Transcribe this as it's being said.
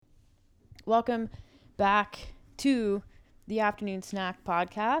Welcome back to the Afternoon Snack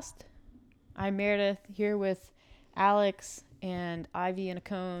Podcast. I'm Meredith here with Alex and Ivy in a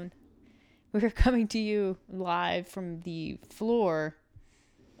cone. We're coming to you live from the floor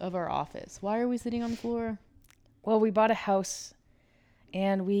of our office. Why are we sitting on the floor? Well, we bought a house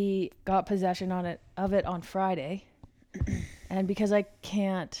and we got possession of it on Friday. And because I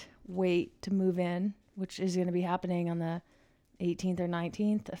can't wait to move in, which is going to be happening on the 18th or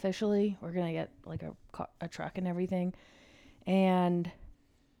 19th officially, we're going to get like a truck and everything. And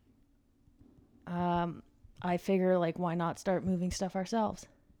I figure like why not start moving stuff ourselves?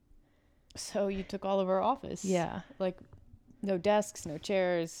 So you took all of our office. Yeah. Like no desks, no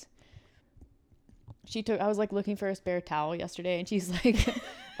chairs. I was like looking for a spare towel yesterday and she's like,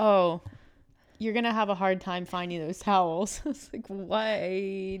 oh, you're going to have a hard time finding those towels. I was like,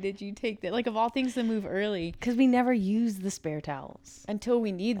 why did you take that? Like of all things to move early. Because we never use the spare towels. Until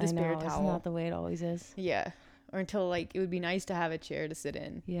we need the spare towel. Isn't that the way it always is? Yeah. Or until like it would be nice to have a chair to sit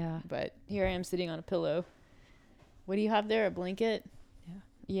in. Yeah. But here I am sitting on a pillow. What do you have there? A blanket? Yeah.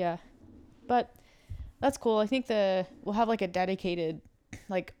 Yeah. But that's cool. I think we'll have like a dedicated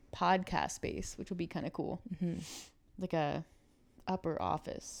like podcast space, which will be kind of cool. Mm-hmm. Like a upper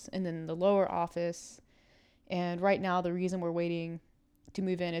office and then the lower office. And right now the reason we're waiting to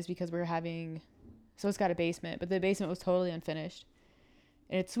move in is because so it's got a basement, but the basement was totally unfinished.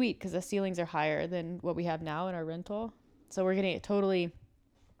 And it's sweet because the ceilings are higher than what we have now in our rental. So we're getting it we're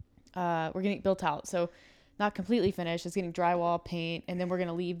getting it built out. So not completely finished. It's getting drywall, paint, and then we're going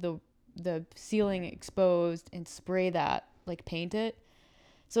to leave the ceiling exposed and spray that, like paint it.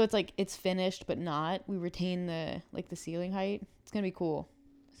 So it's like it's finished, but not. We retain the ceiling height. It's going to be cool.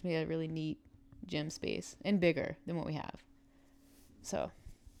 It's going to be a really neat gym space and bigger than what we have. So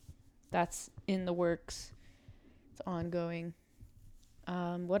that's in the works. It's ongoing.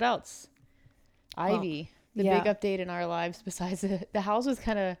 What else? Ivy, the big update in our lives besides the house was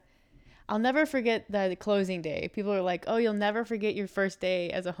kind of, I'll never forget the closing day. People are like, oh, you'll never forget your first day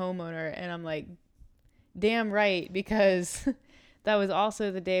as a homeowner. And I'm like, damn right, because that was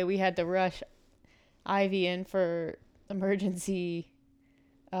also the day we had to rush Ivy in for emergency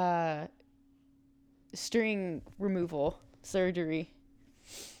string removal surgery.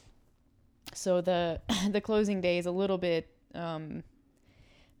 So the closing day is a little bit, I'm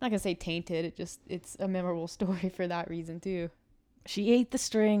not going to say tainted. It's a memorable story for that reason too. She ate the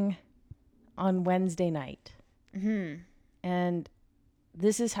string on Wednesday night. Mm-hmm. And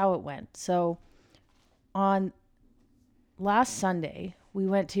this is how it went. So on last Sunday, we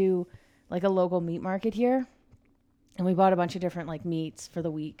went to like a local meat market here and we bought a bunch of different like meats for the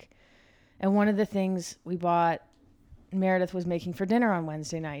week. And one of the things we bought, Meredith was making for dinner on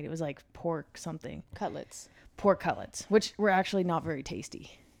Wednesday night. It was like pork something. Pork cutlets, which were actually not very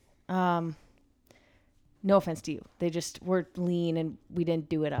tasty. No offense to you. They just were lean and we didn't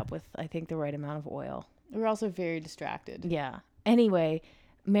do it up with, I think, the right amount of oil. We were also very distracted. Yeah. Anyway,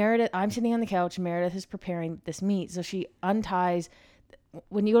 I'm sitting on the couch. Meredith is preparing this meat. So she unties.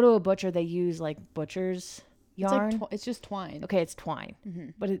 When you go to a butcher, they use like butcher's yarn. It's just twine. Okay, it's twine. Mm-hmm.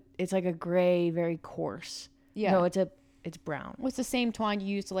 But it's like a gray, very coarse. Yeah. No, it's brown. Well, it's the same twine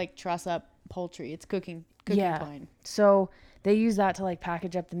you use to like truss up poultry. It's cooking twine. So they use that to like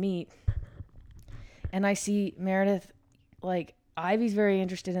package up the meat. And I see Meredith, like, Ivy's very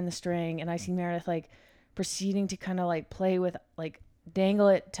interested in the string. And I see Meredith, like, proceeding to kind of, like, play with, like, dangle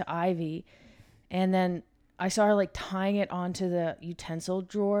it to Ivy. And then I saw her, like, tying it onto the utensil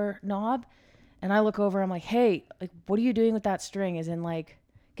drawer knob. And I look over, I'm like, hey, like, what are you doing with that string? As in, like,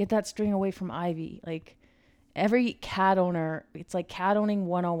 get that string away from Ivy. Like, every cat owner, it's like cat owning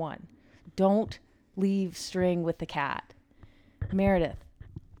 101. Don't leave string with the cat. Meredith,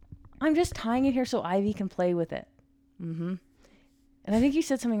 I'm just tying it here so Ivy can play with it. Mm-hmm. And I think you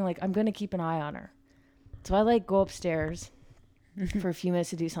said something like, I'm going to keep an eye on her. So I like go upstairs for a few minutes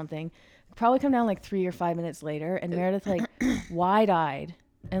to do something. Probably come down like 3 or 5 minutes later. And Meredith like wide-eyed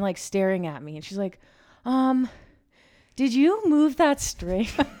and like staring at me. And she's like, did you move that string?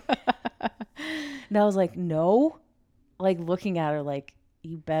 And I was like, no. Like looking at her like,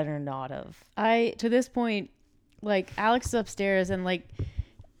 you better not have. To this point, like Alex is upstairs and like,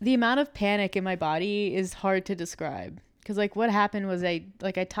 the amount of panic in my body is hard to describe. Because, like, what happened was I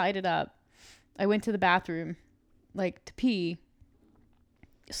tied it up. I went to the bathroom, like, to pee.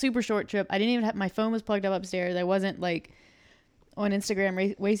 Super short trip. I didn't even have... My phone was plugged up upstairs. I wasn't, like, on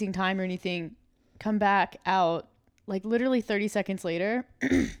Instagram wasting time or anything. Come back out, like, literally 30 seconds later.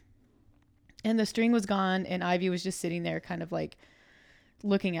 And the string was gone. And Ivy was just sitting there kind of, like,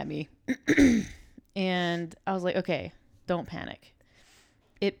 looking at me. And I was like, okay, don't panic.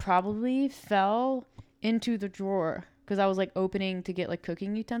 it probably fell into the drawer because I was like opening to get like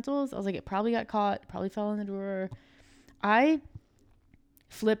cooking utensils. I was like, it probably got caught, probably fell in the drawer. I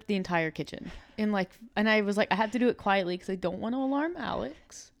flipped the entire kitchen and I was like, I have to do it quietly because I don't want to alarm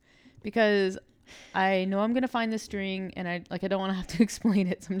Alex because I know I'm gonna find this string and I don't want to have to explain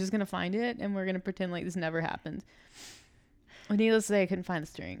it, so I'm just gonna find it and we're gonna pretend like this never happened. Well, needless to say, I couldn't find the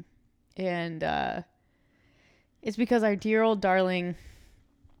string, and it's because our dear old darling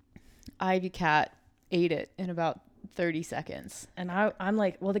Ivy cat ate it in about 30 seconds. And I'm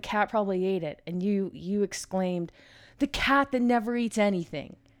like, well, the cat probably ate it, and you exclaimed, the cat that never eats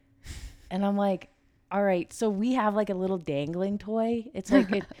anything. And I'm like, all right, so we have like a little dangling toy. It's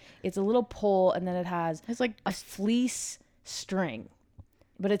like it's a little pole, and then it's like a fleece string,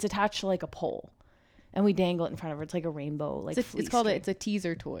 but it's attached to like a pole, and we dangle it in front of her. It's like a rainbow, like it's called it's a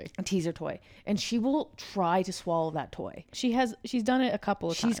teaser toy. A teaser toy, and she will try to swallow that toy. She's done it a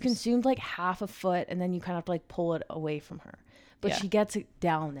couple of times. She's consumed like half a foot, and then you kind of have to like pull it away from her, but she gets it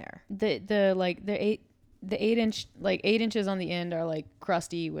down there. The 8 inches on the end are like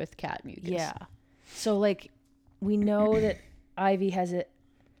crusty with cat mucus. Yeah. So like we know that Ivy has it.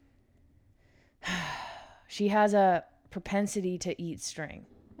 She has a propensity to eat string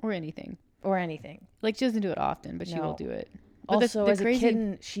or anything. Like she doesn't do it often, but she will do it. But also, as a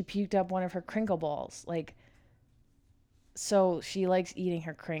kitten, she puked up one of her crinkle balls. Like, so she likes eating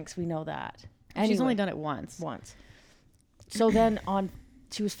her crinks. We know that. Anyway, she's only done it once. So then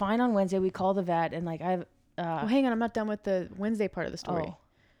she was fine on Wednesday. We called the vet, and like well, hang on, I'm not done with the Wednesday part of the story. Oh.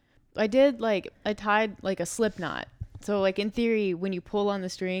 I tied like a slip knot. So like in theory, when you pull on the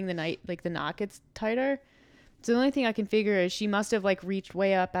string, the knot gets tighter. So the only thing I can figure is she must have like reached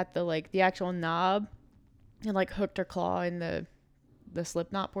way up at the actual knob and like hooked her claw in the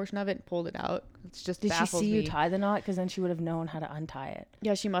slip knot portion of it and pulled it out. It's just Did she see you tie the knot? Because then she would have known how to untie it.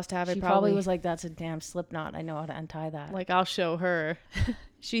 Yeah, she must have. She probably was like, that's a damn slip knot. I know how to untie that. Like, I'll show her.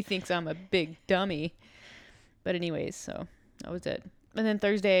 She thinks I'm a big dummy. But anyways, so that was it. And then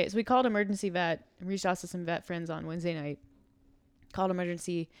Thursday, so we called emergency vet, reached out to some vet friends on Wednesday night. Called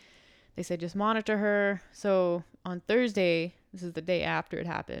emergency. They said just monitor her. So on Thursday, this is the day after it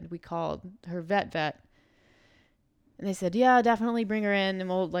happened, we called her vet. And they said, yeah, definitely bring her in and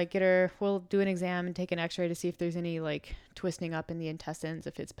we'll like we'll do an exam and take an x-ray to see if there's any like twisting up in the intestines,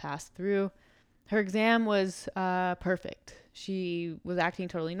 if it's passed through. Her exam was perfect. She was acting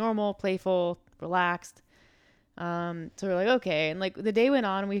totally normal, playful, relaxed. So we're like, okay. And like the day went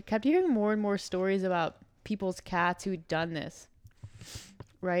on, we kept hearing more and more stories about people's cats who'd done this,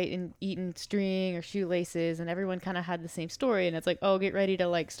 right? And eaten string or shoelaces, and everyone kind of had the same story. And it's like, oh, get ready to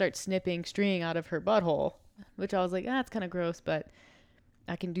like start snipping string out of her butthole, which I was like, that's kind of gross, but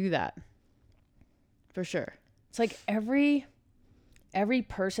I can do that for sure. It's like every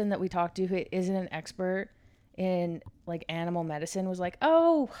person that we talked to who isn't an expert in like animal medicine was like,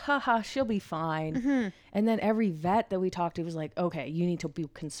 oh, haha, she'll be fine. Mm-hmm. And then every vet that we talked to was like, okay, you need to be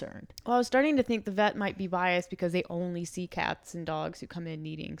concerned. Well, I was starting to think the vet might be biased because they only see cats and dogs who come in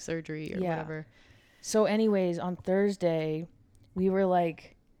needing surgery or whatever. So anyways, on Thursday, we were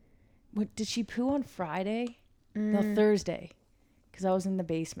like, what, did she poo on Friday? No, Thursday, because I was in the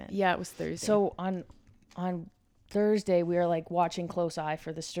basement. Yeah, it was Thursday. So on Thursday, we were like watching close eye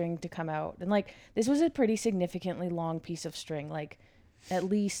for the string to come out. And like, this was a pretty significantly long piece of string, like at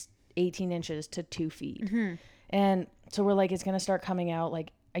least 18 inches to 2 feet. Mm-hmm. And so we're like, it's going to start coming out.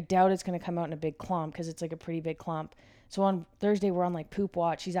 Like, I doubt it's going to come out in a big clump because it's like a pretty big clump. So on Thursday, we're on like poop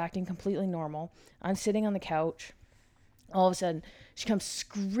watch. She's acting completely normal. I'm sitting on the couch. All of a sudden, she comes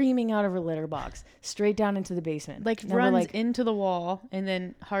screaming out of her litter box, straight down into the basement. Like, runs into the wall and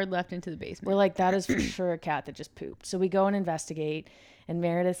then hard left into the basement. We're like, that is for sure a cat that just pooped. So we go and investigate, and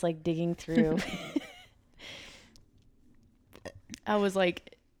Meredith's like digging through. I was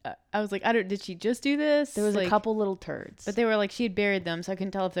like, did she just do this? There was like, a couple little turds. But they were like, she had buried them, so I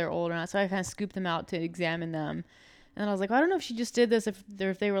couldn't tell if they were old or not. So I kind of scooped them out to examine them. And I was like, well, I don't know if she just did this if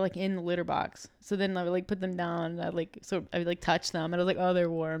they were like in the litter box. So then I would like put them down and I would touch them and I was like, oh, they're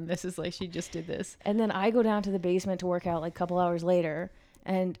warm. This is like, she just did this. And then I go down to the basement to work out like a couple hours later.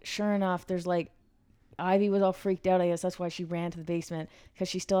 And sure enough, there's like, Ivy was all freaked out. I guess that's why she ran to the basement, because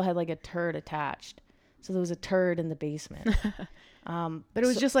she still had like a turd attached. So there was a turd in the basement. But it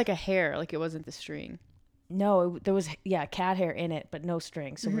was just like a hair, like it wasn't the string. No, there was, cat hair in it, but no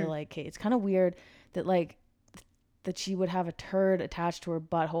string. So we're like, okay, it's kind of weird that like, that she would have a turd attached to her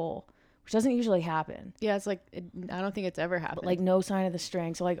butthole, which doesn't usually happen. Yeah, it's like, I don't think it's ever happened. But like no sign of the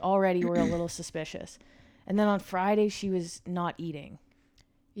string. So like already we're a little suspicious. And then on Friday, she was not eating.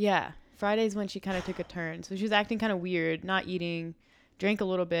 Yeah. Friday's when she kind of took a turn. So she was acting kind of weird, not eating, drank a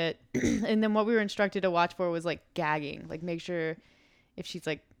little bit. And then what we were instructed to watch for was like gagging, like make sure if she's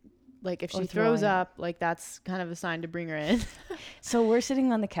like if she throws up, like that's kind of a sign to bring her in. So we're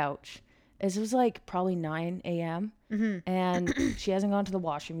sitting on the couch. It was like probably 9 a.m. And she hasn't gone to the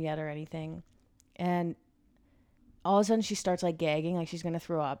washroom yet or anything. And all of a sudden she starts like gagging, like she's going to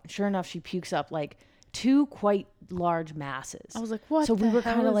throw up. Sure enough, she pukes up like 2 quite large masses. I was like, what? So we were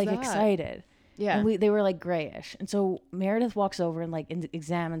kind of like that? excited. Yeah. And they were like grayish. And so Meredith walks over and like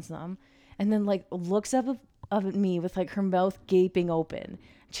examines them and then like looks up at me with like her mouth gaping open.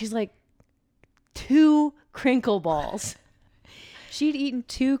 She's like, 2 crinkle balls. She'd eaten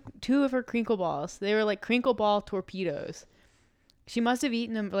two of her crinkle balls. They were like crinkle ball torpedoes. She must have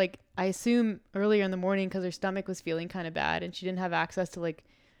eaten them like, I assume earlier in the morning because her stomach was feeling kind of bad and she didn't have access to like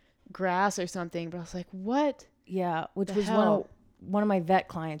grass or something. But I was like, what? Yeah, which the was hell? one of my vet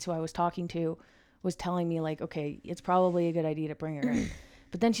clients who I was talking to was telling me like, okay, it's probably a good idea to bring her in.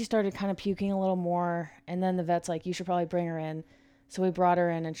 But then she started kind of puking a little more. And then the vet's like, you should probably bring her in. So we brought her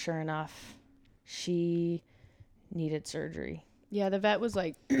in and sure enough, she needed surgery. Yeah, the vet was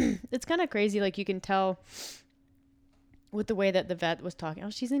like, it's kind of crazy. Like you can tell with the way that the vet was talking. Oh,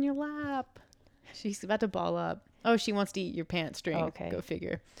 she's in your lap. She's about to ball up. Oh, she wants to eat your pants string. Oh, okay. Go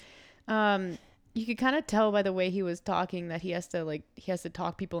figure. You could kind of tell by the way he was talking that he has to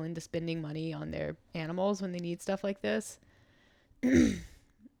talk people into spending money on their animals when they need stuff like this. And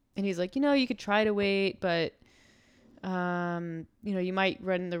he's like, you could try to wait, but you might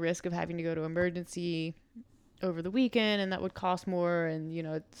run the risk of having to go to emergency over the weekend and that would cost more. And,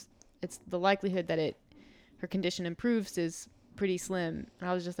 it's the likelihood that her condition improves is pretty slim. And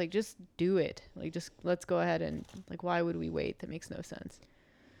I was just like, just do it. Like, just let's go ahead and like, why would we wait? That makes no sense.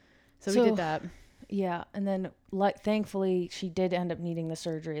 So we did that. Yeah. And then thankfully she did end up needing the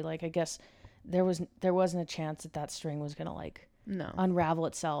surgery. Like, I guess there wasn't a chance that string was going to like unravel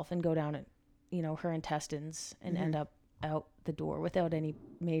itself and go down at, her intestines and end up out the door without any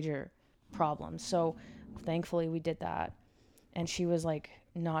major problems. So thankfully we did that. And she was like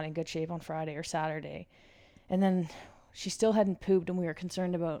not in good shape on Friday or Saturday. And then she still hadn't pooped and we were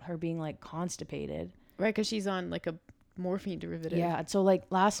concerned about her being like constipated. Right. Cause she's on like a morphine derivative. Yeah. And so like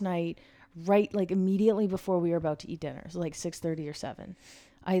last night, right, like immediately before we were about to eat dinner, so like 6:30 or 7,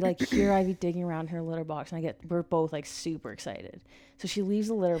 I like hear Ivy digging around her litter box and we're both like super excited. So she leaves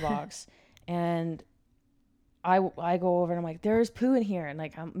the litter box and I go over and I'm like, there's poo in here. And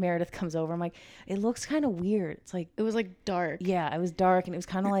like Meredith comes over. I'm like, it looks kind of weird. It's like, it was like dark. Yeah, it was dark and it was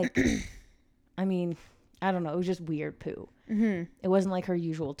kind of like, I mean, I don't know. It was just weird poo. Mm-hmm. It wasn't like her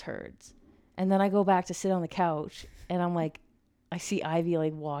usual turds. And then I go back to sit on the couch and I'm like, I see Ivy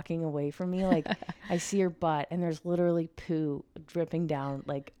like walking away from me. Like I see her butt and there's literally poo dripping down,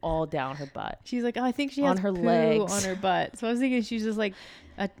 like all down her butt. She's like, oh, I think she has her poo legs on her butt. So I was thinking she's just like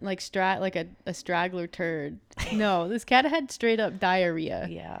a straggler turd. No, this cat had straight up diarrhea.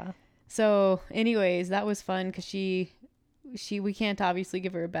 Yeah. So anyways, that was fun because we can't obviously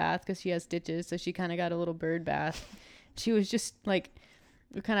give her a bath because she has stitches. So she kind of got a little bird bath. She was just like,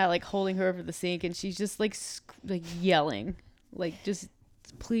 we're kind of like holding her over the sink and she's just like yelling. Like, just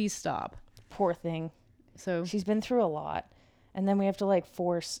please stop. Poor thing. So she's been through a lot. And then we have to like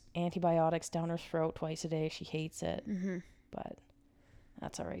force antibiotics down her throat twice a day. She hates it. Mm-hmm. But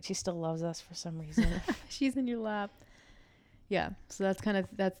that's all right. She still loves us for some reason. She's in your lap. Yeah. So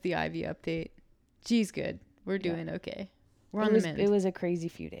that's the Ivy update. She's good. We're doing okay. We're on the mend. It was a crazy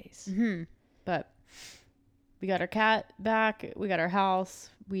few days. Mm-hmm. But we got our cat back. We got our house.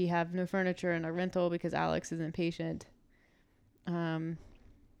 We have no furniture in our rental because Alex is impatient.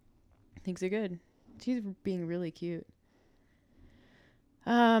 Things are good. She's being really cute.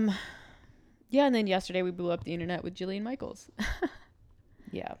 Yeah, and then yesterday we blew up the internet with Jillian Michaels.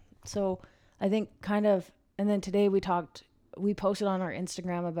 Yeah. So I think and then today we posted on our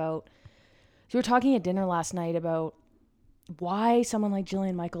Instagram about, we were talking at dinner last night about why someone like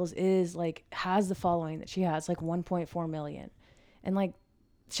Jillian Michaels has the following that she has, like 1.4 million. And like,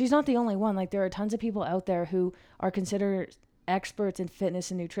 she's not the only one. Like there are tons of people out there who are considered experts in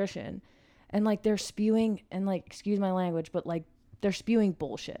fitness and nutrition. And like they're spewing, and like, excuse my language, but like they're spewing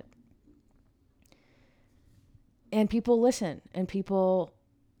bullshit. And people listen and people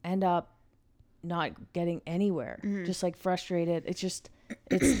end up not getting anywhere, just like frustrated. It's just,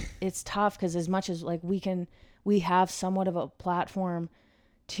 it's tough because as much as like we have somewhat of a platform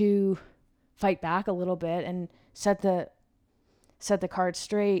to fight back a little bit and set the card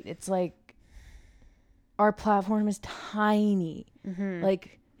straight. It's like our platform is tiny. Mm-hmm.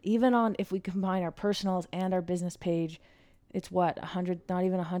 Like even if we combine our personals and our business page, it's what, 100, not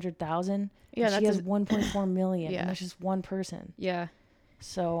even 100,000. Yeah, she has 1.4 million. Yeah. And that's just one person. Yeah.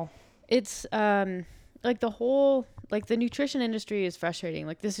 So it's like the whole, like the nutrition industry is frustrating.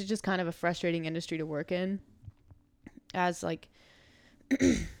 Like this is just kind of a frustrating industry to work in as like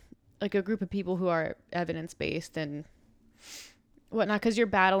like a group of people who are evidence based and whatnot, because you're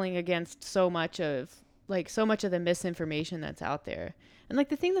battling against so much of the misinformation that's out there. And like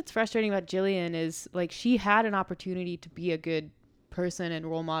the thing that's frustrating about Jillian is like she had an opportunity to be a good person and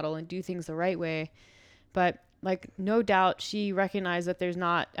role model and do things the right way, but like no doubt she recognized that there's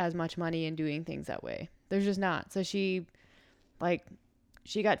not as much money in doing things that way. There's just not. So she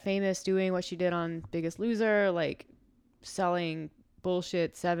got famous doing what she did on Biggest Loser, like selling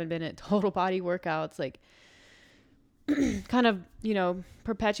bullshit 7-minute total body workouts, like kind of,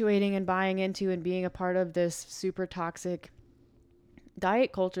 perpetuating and buying into and being a part of this super toxic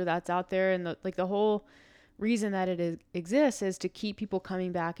diet culture that's out there. And the whole reason that exists is to keep people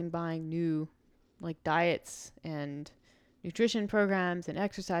coming back and buying new like diets and nutrition programs and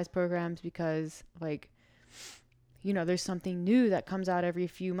exercise programs, because there's something new that comes out every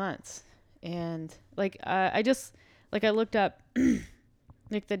few months. And I looked up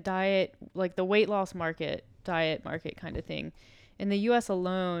like the diet, like the weight loss diet market kind of thing in the US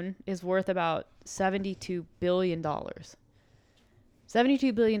alone is worth about $72 billion.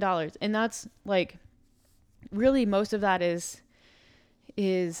 $72 billion. And that's like really most of that is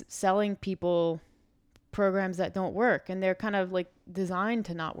selling people programs that don't work, and they're kind of like designed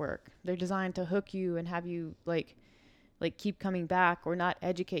to not work. They're designed to hook you and have you like keep coming back or not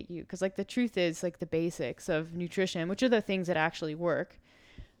educate you, because like the truth is like the basics of nutrition, which are the things that actually work,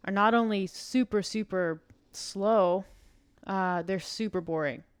 are not only super slow, they're super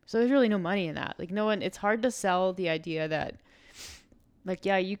boring. So there's really no money in that. Like it's hard to sell the idea that like,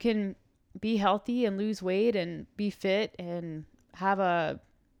 yeah, you can be healthy and lose weight and be fit and have a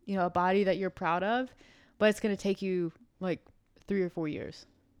body that you're proud of, but it's going to take you like 3 or 4 years.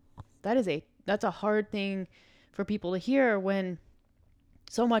 That's a hard thing for people to hear when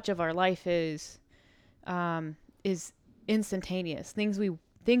so much of our life is instantaneous.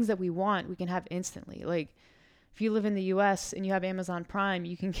 Things that we want, we can have instantly. Like if you live in the US and you have Amazon Prime,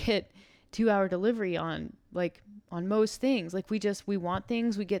 you can get 2-hour delivery on most things. Like we want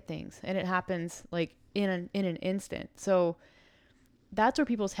things, we get things, and it happens like in an instant. So that's where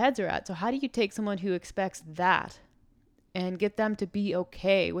people's heads are at. So how do you take someone who expects that and get them to be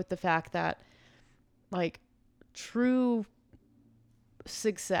okay with the fact that like true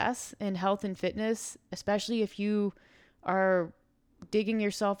success in health and fitness, especially if you are digging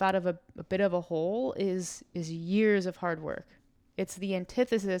yourself out of a bit of a hole, is years of hard work. It's the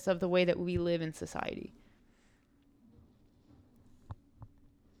antithesis of the way that we live in society.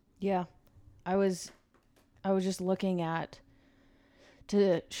 Yeah. I was just looking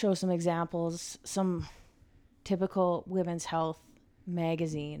to show some examples, some typical women's health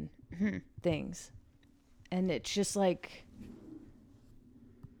magazine things. And it's just like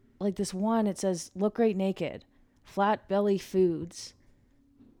this one, it says, look great naked, flat belly foods,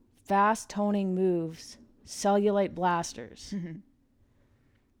 fast toning moves, cellulite blasters. Mm-hmm.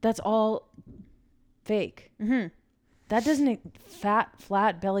 That's all fake. Mm-hmm. That doesn't,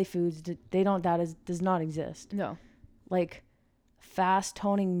 flat belly foods, does not exist. No. Like fast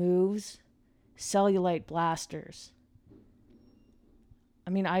toning moves, cellulite blasters. I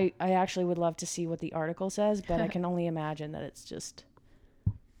mean, I actually would love to see what the article says, but I can only imagine that it's just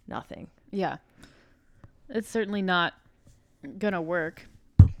nothing. Yeah. It's certainly not gonna work.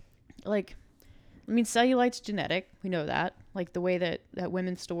 Like, I mean, cellulite's genetic. We know that. Like the way that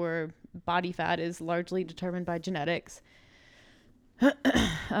women store body fat is largely determined by genetics.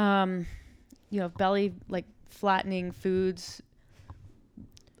 Belly, like flattening foods,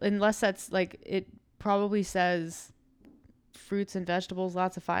 unless that's like, it probably says fruits and vegetables,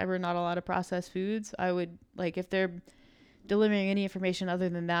 lots of fiber, not a lot of processed foods. I would like, if they're delivering any information other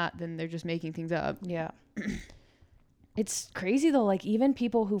than that, then they're just making things up. Yeah. It's crazy though. Like even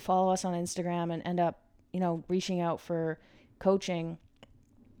people who follow us on Instagram and end up, reaching out for coaching,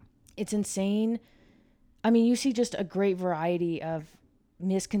 it's insane. I mean, you see just a great variety of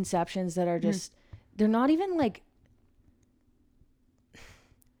misconceptions that are just, they're not even like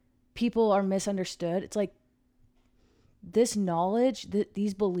people are misunderstood. It's like this knowledge, that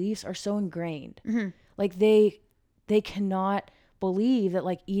these beliefs are so ingrained. Mm-hmm. Like they cannot believe that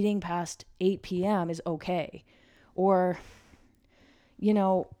like eating past 8 p.m. is okay. Or,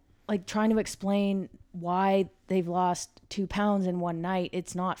 like trying to explain why they've lost 2 pounds in one night.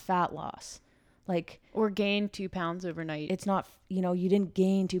 It's not fat loss. Like, or gain 2 pounds overnight. It's not, you didn't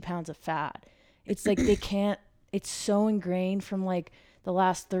gain 2 pounds of fat. It's like they can't, it's so ingrained from like the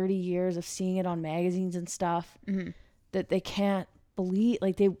last 30 years of seeing it on magazines and stuff, that they can't believe,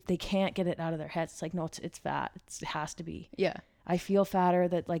 like they can't get it out of their heads. It's like, no, it's fat. It has to be. Yeah. I feel fatter,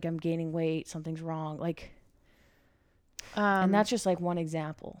 that like I'm gaining weight, something's wrong. Like, and that's just like one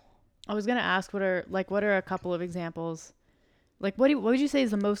example. I was going to ask what are a couple of examples? Like what would you say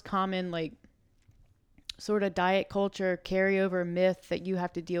is the most common like sort of diet culture carryover myth that you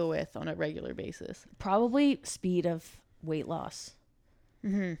have to deal with on a regular basis? Probably speed of weight loss.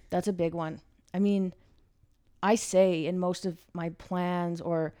 Mm-hmm. That's a big one. I mean, I say in most of my plans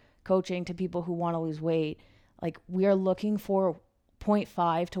or coaching to people who want to lose weight, like we are looking for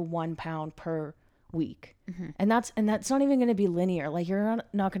 0.5 to 1 pound per week. Mm-hmm. And that's not even going to be linear. Like you're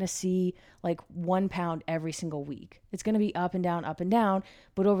not going to see like 1 pound every single week. It's going to be up and down,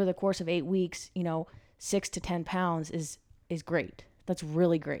 but over the course of 8 weeks, 6 to 10 pounds is great. That's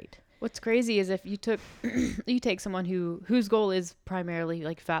really great. What's crazy is if you take someone whose goal is primarily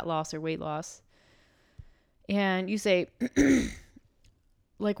like fat loss or weight loss, and you say,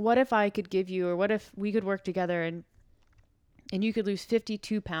 like, what if I could give you, or what if we could work together and you could lose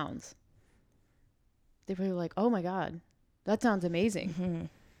 52 pounds? They were like, oh my God, that sounds amazing. Mm-hmm. And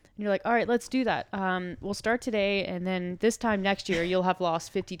you're like, all right, let's do that. We'll start today. And then this time next year, you'll have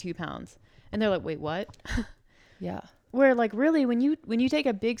lost 52 pounds. And they're like, wait, what? Yeah. Where like really when you take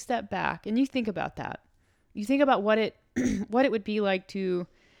a big step back and you think about that, you think about what it would be like to,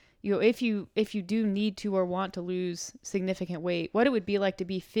 if you do need to or want to lose significant weight, what it would be like to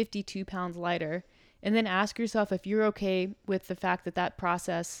be 52 pounds lighter, and then ask yourself if you're okay with the fact that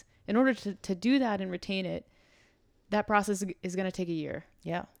process, in order to do that and retain it, that process is going to take a year.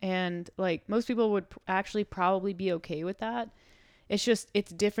 Yeah. And like most people would actually probably be okay with that. It's just,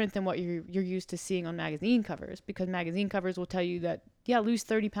 it's different than what you're used to seeing on magazine covers, because magazine covers will tell you that, yeah, lose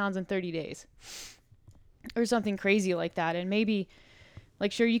 30 pounds in 30 days or something crazy like that. And maybe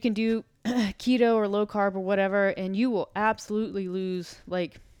like, sure, you can do keto or low carb or whatever, and you will absolutely lose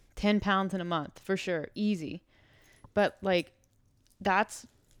like 10 pounds in a month for sure. Easy. But like, that's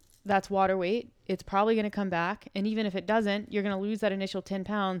water weight. It's probably going to come back. And even if it doesn't, you're going to lose that initial 10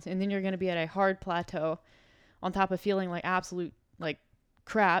 pounds. And then you're going to be at a hard plateau on top of feeling like absolute like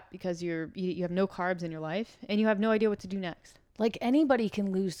crap because you have no carbs in your life and you have no idea what to do next. Like anybody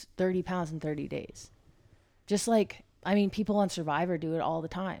can lose 30 pounds in 30 days. Just like, I mean, people on Survivor do it all the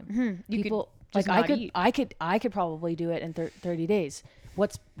time. Mm-hmm. People like I could probably do it in 30 days.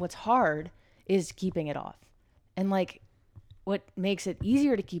 What's hard is keeping it off. And like what makes it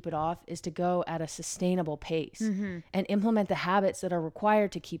easier to keep it off is to go at a sustainable pace and implement the habits that are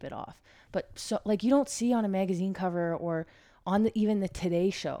required to keep it off. But so like you don't see on a magazine cover or on even the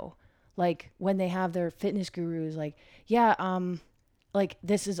Today Show, like when they have their fitness gurus, like, yeah, like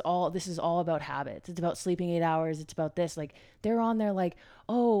this is all about habits. It's about sleeping 8 hours. It's about this. Like they're on there like,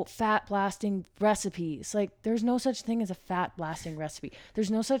 oh, fat blasting recipes. Like there's no such thing as a fat blasting recipe. There's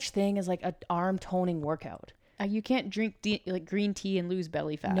no such thing as like an arm toning workout. You can't drink like green tea and lose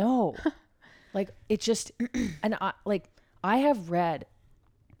belly fat. No, like it's just, and I have read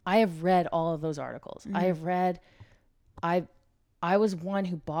all of those articles. I was one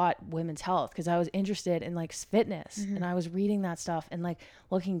who bought Women's Health because I was interested in like fitness and I was reading that stuff and like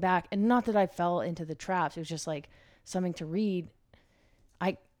looking back, and not that I fell into the traps. It was just like something to read.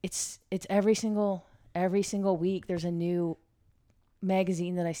 It's every single week there's a new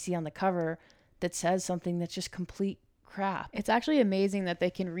magazine that I see on the cover that says something that's just complete crap. It's actually amazing that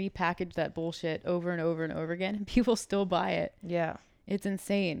they can repackage that bullshit over and over and over again and people still buy it. Yeah. It's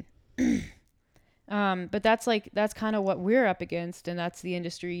insane. But that's kind of what we're up against, and that's the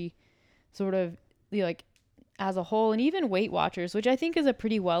industry sort of like as a whole, and even Weight Watchers, which I think is a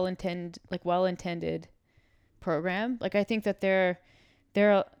pretty well-intended program. Like I think that they're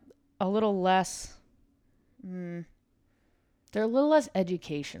a little less they're a little less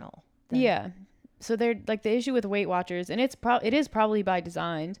educational. Yeah. So they're like the issue with Weight Watchers, and it is probably by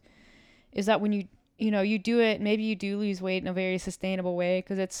design, is that when you do it, maybe you do lose weight in a very sustainable way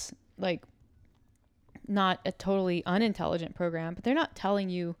because it's like not a totally unintelligent program, but they're not telling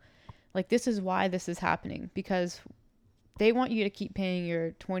you like this is why this is happening, because they want you to keep paying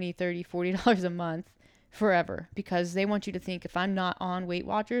your $20, $30, $40 a month forever, because they want you to think if I'm not on Weight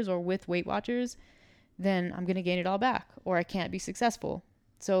Watchers or with Weight Watchers, then I'm going to gain it all back or I can't be successful.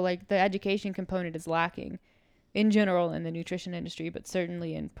 So like the education component is lacking in general in the nutrition industry, but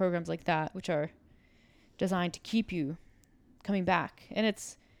certainly in programs like that, which are designed to keep you coming back. And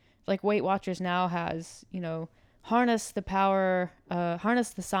it's like Weight Watchers now has, harness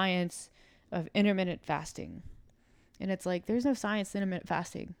the science of intermittent fasting. And it's like, there's no science to intermittent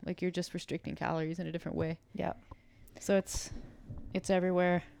fasting. Like you're just restricting calories in a different way. Yeah. So it's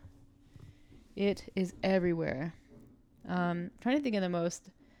everywhere. It is everywhere. Trying to think of the most,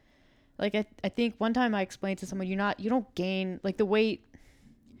 like, I think one time I explained to someone, you don't gain like the weight,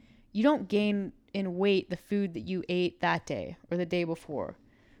 you don't gain in weight the food that you ate that day or the day before.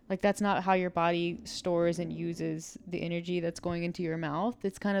 Like, that's not how your body stores and uses the energy that's going into your mouth.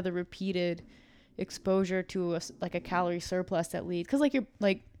 It's kind of the repeated exposure to like a calorie surplus that leads, because like you're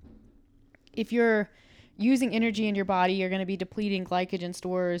like, if you're using energy in your body, you're going to be depleting glycogen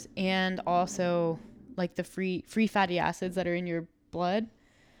stores and also like the free fatty acids that are in your blood.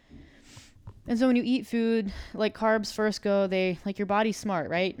 And so when you eat food, like carbs first go, they like, your body's smart,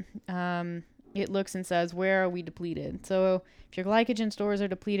 right? It looks and says, where are we depleted? So if your glycogen stores are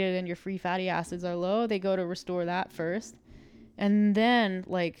depleted and your free fatty acids are low, they go to restore that first. And then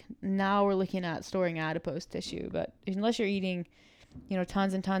like now we're looking at storing adipose tissue. But unless you're eating,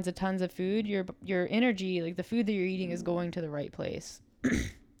 tons and tons of food, your energy, like the food that you're eating, is going to the right place.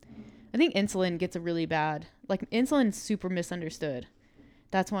 I think insulin gets a really bad, like insulin's super misunderstood.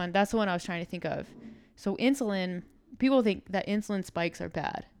 That's the one I was trying to think of. So insulin, people think that insulin spikes are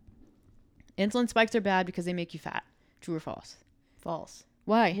bad. Insulin spikes are bad because they make you fat. True or false? False.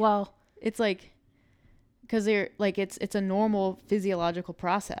 Why? Well, it's like, because they're like, it's a normal physiological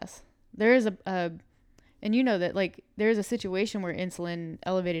process. There is and you know that like there's a situation where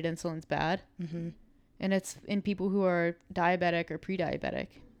elevated insulin's bad. Mm-hmm. And it's in people who are diabetic or pre-diabetic,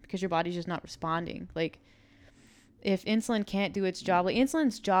 because your body's just not responding. Like, if insulin can't do its job, like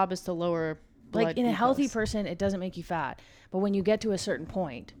insulin's job is to lower blood like in glucose. a healthy person, it doesn't make you fat. But when you get to a certain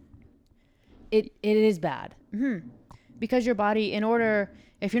point, it is bad. Mm-hmm. Because your body,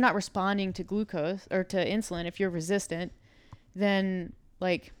 if you're not responding to glucose or to insulin, if you're resistant, then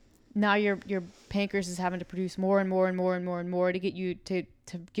like now your pancreas is having to produce more and more and more and more and more to get you to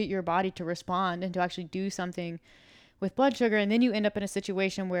get your body to respond and to actually do something with blood sugar. And then you end up in a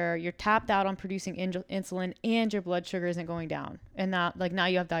situation where you're tapped out on producing insulin and your blood sugar isn't going down. And now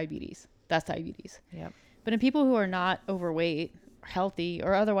you have diabetes. That's diabetes. Yep. But in people who are not overweight, healthy,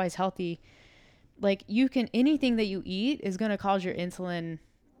 or otherwise healthy, like anything that you eat is going to cause your insulin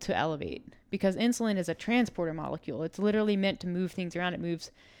to elevate, because insulin is a transporter molecule. It's literally meant to move things around. It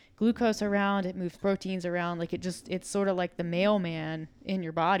moves glucose around, it moves proteins around. Like it's sort of like the mailman in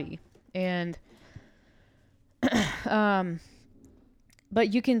your body. And,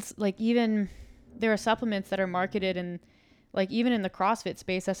 but you can like, even there are supplements that are marketed, and like even in the CrossFit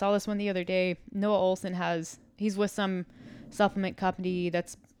space, I saw this one the other day. Noah Olson he's with some supplement company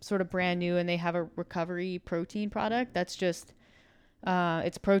that's sort of brand new, and they have a recovery protein product that's just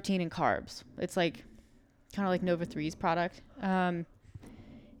it's protein and carbs. It's like kind of like Nova 3's product.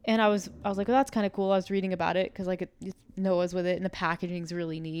 And I was like, well, that's kind of cool. I was reading about it because like Noah's with it, and the packaging's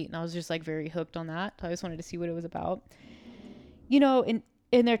really neat, and I was just like very hooked on that. So I just wanted to see what it was about, and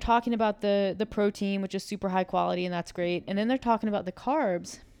they're talking about the protein, which is super high quality, and that's great. And then they're talking about the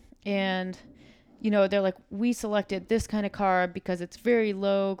carbs, and they're like, we selected this kind of carb because it's very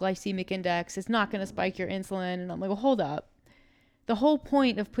low glycemic index. It's not going to spike your insulin. And I'm like, well, hold up. The whole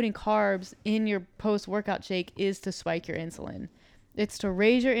point of putting carbs in your post-workout shake is to spike your insulin. It's to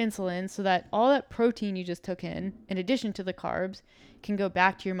raise your insulin so that all that protein you just took in addition to the carbs, can go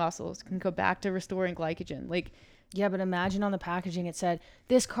back to your muscles, can go back to restoring glycogen. Like, yeah, but imagine on the packaging it said,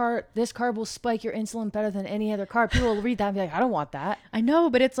 this carb will spike your insulin better than any other carb. People will read that and be like, I don't want that. I know,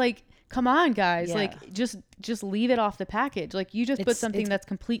 but it's like, come on, guys. Yeah. Like, just leave it off the package. Like, you just put something that's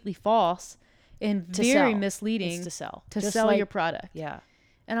completely false and very misleading to sell your product. Yeah.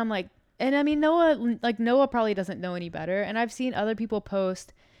 And I'm like, and I mean, Noah probably doesn't know any better. And I've seen other people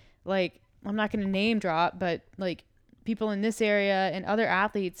post, like, I'm not going to name drop, but like people in this area and other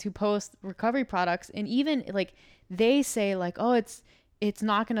athletes who post recovery products, and even like they say like, oh, it's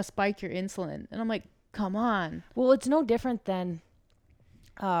not going to spike your insulin. And I'm like, come on. Well, it's no different than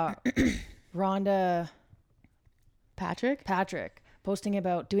Rhonda Patrick posting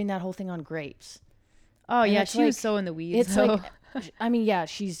about doing that whole thing on grapes. Oh, and yeah, she was so in the weeds. It's like, I mean, yeah,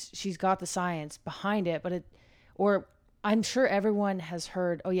 she's got the science behind it, but I'm sure everyone has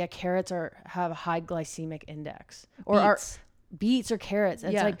heard, oh yeah, carrots have a high glycemic index, or beets or carrots.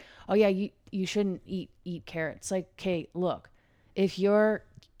 And it's like, oh yeah, you shouldn't eat carrots. Like, okay, look, if you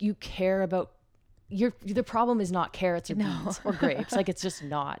care about the problem is not carrots or beets or grapes. Like, it's just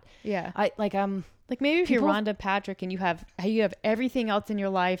not. Yeah. Like maybe if you're Rhonda Patrick and you have everything else in your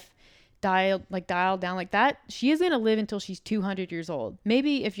life dialed down like that, she is going to live until she's 200 years old.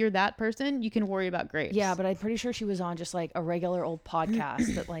 Maybe if you're that person, you can worry about grapes. Yeah, but I'm pretty sure she was on just like a regular old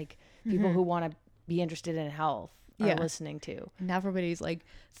podcast that like people who want to be interested in health are listening to. And now everybody's like,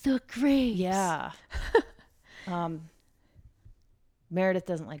 the grapes. Yeah. Meredith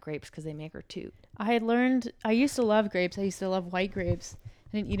doesn't like grapes because they make her toot. I used to love grapes. I used to love white grapes.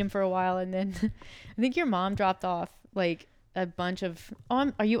 I didn't eat them for a while. And then I think your mom dropped off like a bunch of,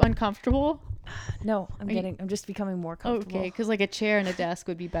 are you uncomfortable? No, I'm just becoming more comfortable. Okay. Cause like a chair and a desk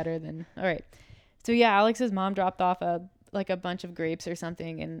would be better than, all right. So yeah, Alex's mom dropped off a bunch of grapes or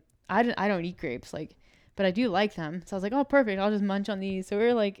something. And I don't eat grapes, like, but I do like them. So I was like, oh, perfect. I'll just munch on these. So we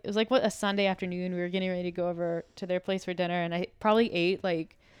were like, it was like a Sunday afternoon. We were getting ready to go over to their place for dinner. And I probably ate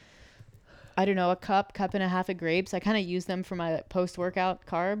like, I don't know, a cup and a half of grapes. I kind of use them for my post-workout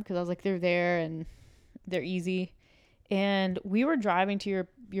carb because I was like, they're there and they're easy. And we were driving to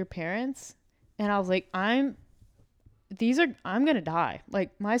your parents, and I was like, I'm going to die.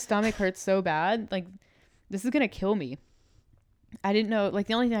 Like, my stomach hurts so bad. Like, this is going to kill me. I didn't know. Like,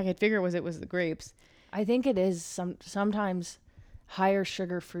 the only thing I could figure was it was the grapes. I think it is sometimes higher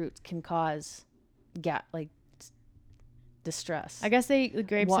sugar fruits can cause distress. I guess the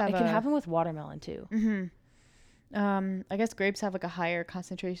grapes have it can happen with watermelon too. Mm-hmm. I guess grapes have like a higher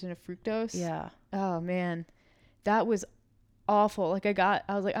concentration of fructose. Yeah. Oh man, that was awful. Like I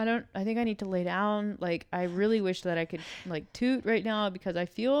was like, I think I need to lay down. Like I really wish that I could like toot right now because I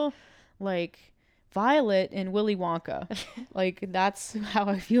feel like Violet and Willy Wonka. Like that's how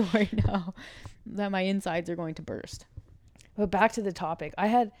I feel right now, that my insides are going to burst. But back to the topic. I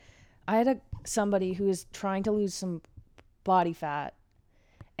had somebody who is trying to lose some body fat,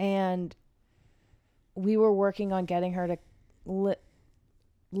 and we were working on getting her to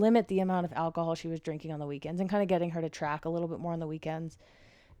limit the amount of alcohol she was drinking on the weekends and kind of getting her to track a little bit more on the weekends,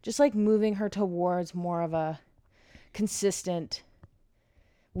 just like moving her towards more of a consistent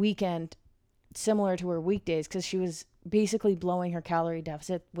weekend similar to her weekdays, because she was basically blowing her calorie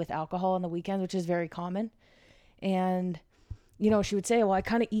deficit with alcohol on the weekends, which is very common. And she would say, well, I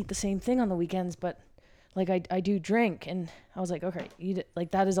kind of eat the same thing on the weekends, but like I do drink. And I was like, okay,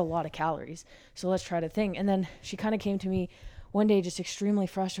 like that is a lot of calories. So let's try to think. And then she kind of came to me one day just extremely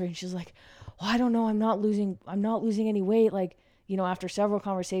frustrated. She's like, well, I don't know. I'm not losing any weight. Like, after several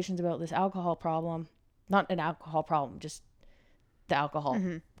conversations about this alcohol problem, not an alcohol problem, just the alcohol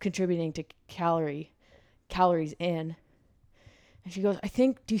contributing to calories in. And she goes,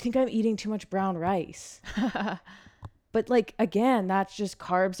 do you think I'm eating too much brown rice? But like, again, that's just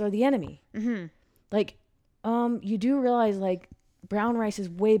carbs are the enemy. Mm-hmm. Like, you do realize like brown rice is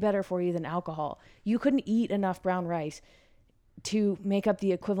way better for you than alcohol. You couldn't eat enough brown rice to make up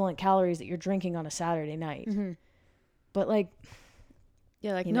the equivalent calories that you're drinking on a Saturday night. Mm-hmm. But like,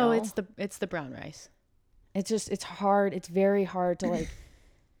 yeah, like, no, it's the brown rice. It's hard. It's very hard to like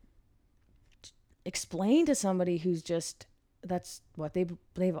explain to somebody who's just, that's what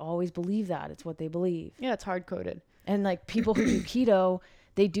they've always believed that. It's what they believe. Yeah, it's hard coded. And like people who do keto,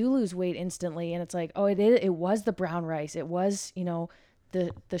 they do lose weight instantly, and it's like, oh, it was the brown rice, it was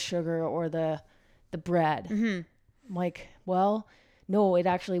the sugar or the bread. Mm-hmm. Like, well, no, it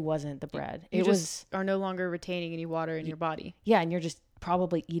actually wasn't the bread. You just are no longer retaining any water in your body. Yeah, and you're just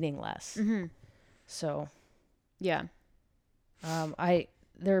probably eating less. Mm-hmm. So, yeah,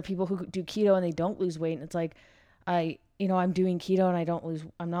 there are people who do keto and they don't lose weight, and it's like, I'm doing keto and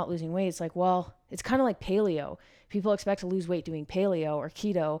I'm not losing weight. It's like, well, it's kind of like paleo. People expect to lose weight doing paleo or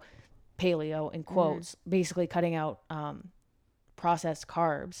keto, paleo in quotes, basically cutting out processed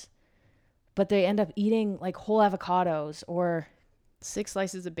carbs. But they end up eating like whole avocados or 6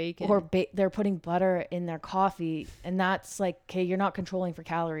 slices of bacon. Or they're putting butter in their coffee. And that's like, okay, you're not controlling for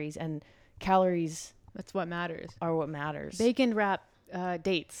calories. And calories... That's what matters. Are what matters. Bacon wrap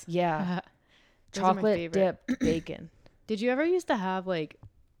dates. Yeah. Chocolate dip bacon. Did you ever used to have like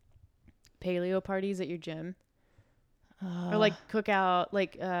paleo parties at your gym? Or like cookout,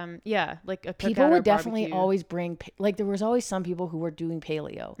 like like a cookout. People would definitely always bring like there was always some people who were doing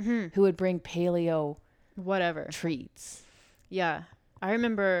paleo who would bring paleo whatever treats. Yeah, I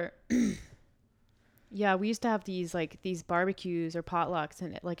remember. Yeah, we used to have these barbecues or potlucks,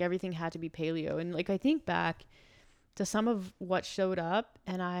 and like everything had to be paleo. And like I think back to some of what showed up,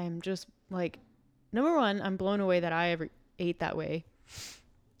 and I'm just like, number one, I'm blown away that I ever ate that way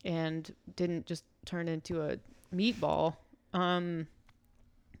and didn't just turn into a meatball.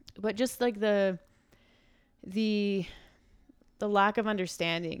 But just like the lack of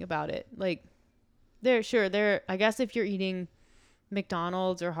understanding about it. Like I guess if you're eating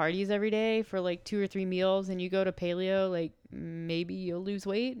McDonald's or Hardee's every day for like 2 or 3 meals and you go to paleo, like maybe you'll lose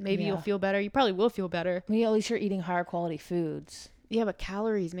weight, maybe you'll feel better. You probably will feel better. Maybe at least you're eating higher quality foods. Yeah, but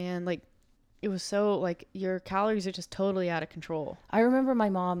calories, man, like it was so like your calories are just totally out of control. I remember my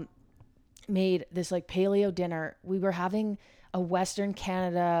mom made this like paleo dinner. We were having a Western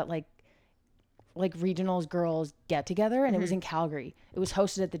Canada like like regionals girls get together, and it was in Calgary. It was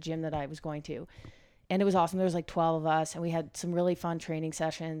hosted at the gym that I was going to, and it was awesome. There was like 12 of us, and we had some really fun training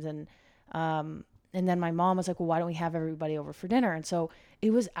sessions. And then my mom was like, well, why don't we have everybody over for dinner? And so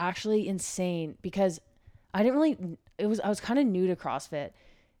it was actually insane because I was kind of new to CrossFit,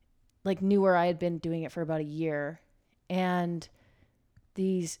 like newer. I had been doing it for about a year, and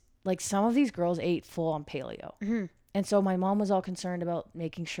some of these girls ate full on paleo. Mm-hmm. And so my mom was all concerned about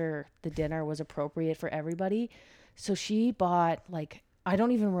making sure the dinner was appropriate for everybody. So she bought I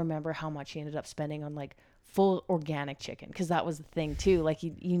don't even remember how much she ended up spending on like full organic chicken. Cause that was the thing too. Like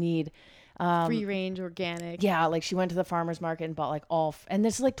you need, free range organic. Yeah. Like she went to the farmer's market and bought like and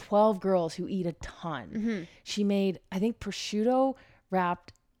there's like 12 girls who eat a ton. Mm-hmm. She made, I think, prosciutto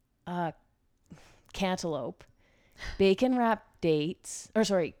wrapped, cantaloupe, bacon wrapped dates,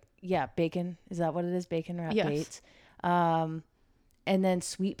 bacon. Is that what it is? Bacon wrapped dates. And then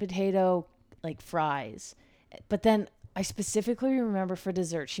sweet potato, like fries. But then I specifically remember for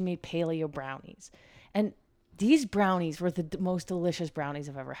dessert, she made paleo brownies. And these brownies were the most delicious brownies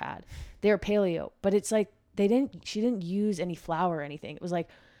I've ever had. They're paleo, but it's like she didn't use any flour or anything. It was like,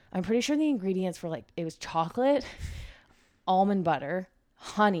 I'm pretty sure the ingredients were like, it was chocolate, almond butter,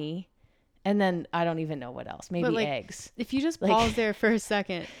 honey, and then I don't even know what else. Maybe eggs. If you just pause there for a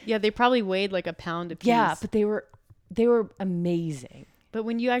second, they probably weighed like a pound a piece. Yeah, but they were amazing. But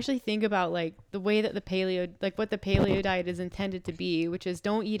when you actually think about like the way that what the paleo diet is intended to be, which is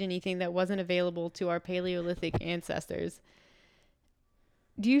don't eat anything that wasn't available to our Paleolithic ancestors.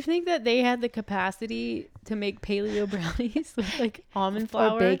 Do you think that they had the capacity to make paleo brownies with like almond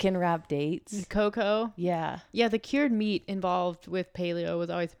flour? Or bacon wrapped dates. And cocoa? Yeah. Yeah, the cured meat involved with paleo was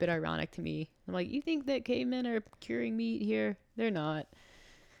always a bit ironic to me. I'm like, you think that cavemen are curing meat here? They're not.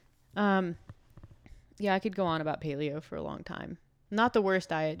 Yeah, I could go on about paleo for a long time. Not the worst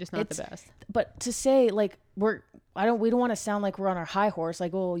diet, just not the best. But to say like we don't want to sound like we're on our high horse,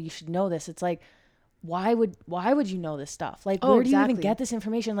 like, oh, you should know this. It's like, why would you know this stuff? Like, where do you even get this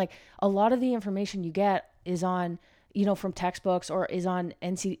information? Like, a lot of the information you get is on, from textbooks or is on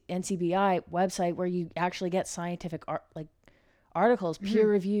NCBI website where you actually get scientific articles,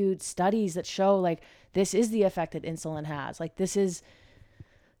 peer-reviewed studies that show like this is the effect that insulin has. Like this is,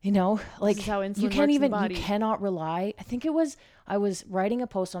 like this is how insulin you can't even, you cannot rely. I was writing a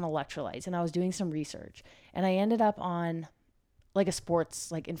post on electrolytes and I was doing some research and I ended up on like a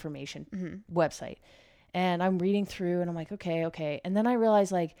sports like information website, and I'm reading through and I'm like, okay. And then I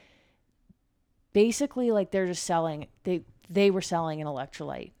realized like, basically like they're just selling, they were selling an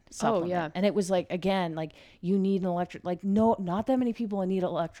electrolyte supplement. Oh yeah. And it was like, again, like you need an like, no, not that many people need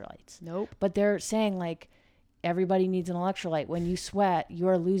electrolytes. Nope. But they're saying like, everybody needs an electrolyte. When you sweat,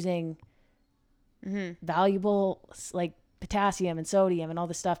 you're losing valuable like potassium and sodium and all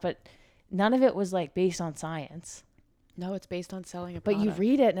this stuff. But none of it was like based on science. No, it's based on selling a product. But you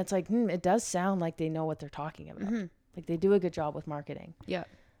read it and it's like, it does sound like they know what they're talking about. Like they do a good job with marketing. Yeah.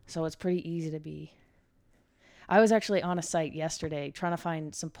 So it's pretty easy to be. I was actually on a site yesterday trying to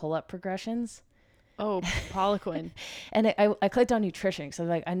find some pull-up progressions. Oh, Poliquin. And I clicked on nutrition because I was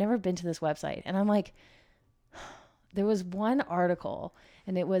like, I've never been to this website. And I'm like, there was one article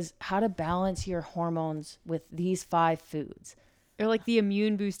and it was how to balance your hormones with these 5 foods. Or like the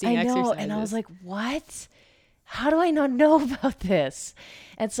immune boosting exercises. And I was like, what? How do I not know about this?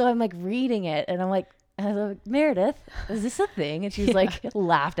 And so I'm like reading it and I was like, Meredith, is this a thing? And she's like,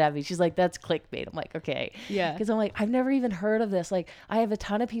 laughed at me. She's like, that's clickbait. I'm like, okay. Yeah. Because I'm like, I've never even heard of this. Like, I have a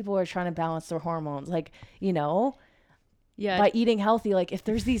ton of people who are trying to balance their hormones. Like, yeah, by eating healthy, like if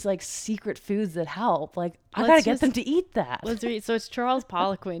there's these like secret foods that help, like I gotta get them to eat that. Let's read. So it's Charles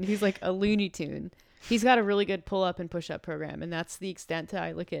Poliquin. He's like a Looney Tune. He's got a really good pull-up and push-up program, and that's the extent that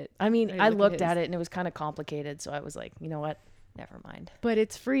I look at. I mean, I looked at it and it was kind of complicated, so I was like, you know what? Never mind. But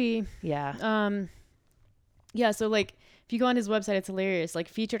it's free. Yeah. Yeah, so like if you go on his website, it's hilarious. Like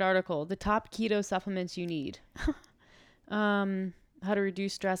featured article, the top keto supplements you need. How to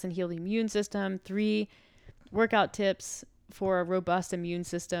reduce stress and heal the immune system. 3 workout tips for a robust immune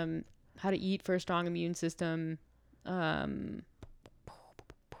system. How to eat for a strong immune system. Let's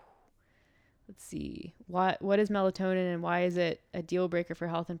see. What is melatonin and why is it a deal breaker for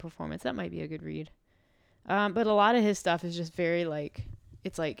health and performance? That might be a good read. But a lot of his stuff is just very like,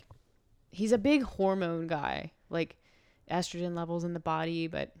 it's like, he's a big hormone guy, like estrogen levels in the body,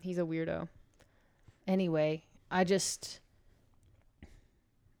 but he's a weirdo. Anyway, I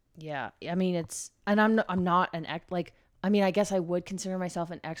mean, I'm not an I guess I would consider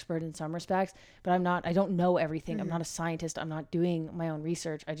myself an expert in some respects, but I don't know everything. I'm not a scientist. I'm not doing my own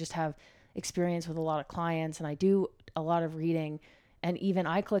research. I just have experience with a lot of clients and I do a lot of reading And even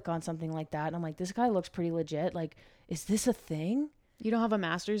I click on something like that and I'm like, this guy looks pretty legit. Like, is this a thing? You don't have a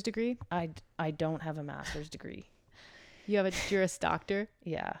master's degree? I don't have a master's degree. You're a Juris Doctor?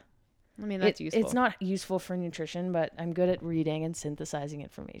 Yeah. I mean, that's useful. It's not useful for nutrition, but I'm good at reading and synthesizing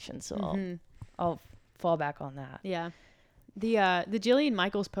information. So I'll fall back on that. Yeah. The Jillian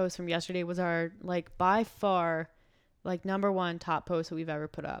Michaels post from yesterday was our, like, by far, like, #1 top post that we've ever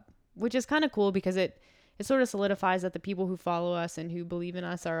put up, which is kind of cool because it sort of solidifies that the people who follow us and who believe in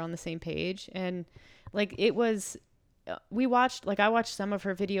us are on the same page. And like, it was, I watched some of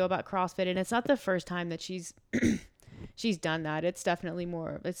her video about CrossFit, and it's not the first time that she's done that. It's definitely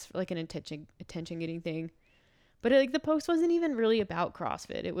it's like an attention getting thing. But like, the post wasn't even really about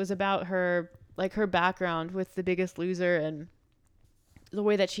CrossFit. It was about her, like, her background with The Biggest Loser and the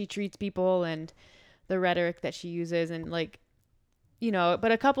way that she treats people and the rhetoric that she uses, and like, you know,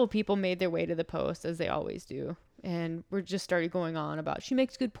 but a couple of people made their way to the post, as they always do, and we're just started going on about, she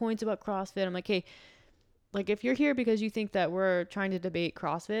makes good points about CrossFit. I'm like, hey, like, if you're here because you think that we're trying to debate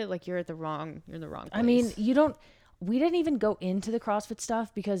CrossFit, like, you're in the wrong place. I mean, we didn't even go into the CrossFit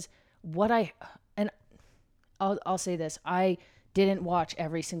stuff because I'll say this, I didn't watch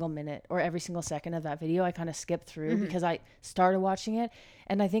every single minute or every single second of that video. I kind of skipped through because I started watching it,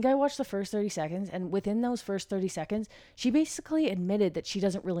 and I think I watched the first 30 seconds, and within those first 30 seconds, she basically admitted that she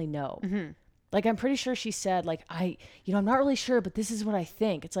doesn't really know. Like, I'm pretty sure she said, like, I'm not really sure, but this is what I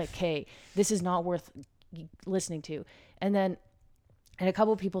think. It's like, hey, this is not worth listening to. And a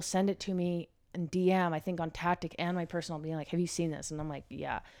couple of people send it to me in DM, I think on Tactic and my personal, being like, have you seen this? And I'm like,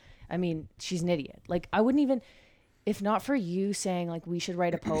 yeah. I mean, she's an idiot. Like, I wouldn't even, if not for you saying, like, we should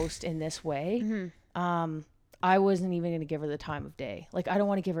write a post in this way, I wasn't even going to give her the time of day. Like, I don't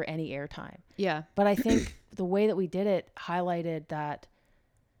want to give her any airtime. Yeah. But I think the way that we did it highlighted that,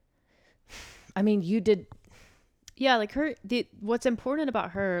 I mean, you did. Yeah. Like, what's important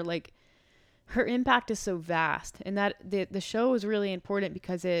about her, like, her impact is so vast, and that the show is really important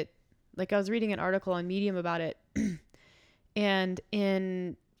because it, like, I was reading an article on Medium about it, and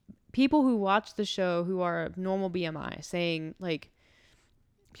in people who watch the show who are of normal BMI, saying, like,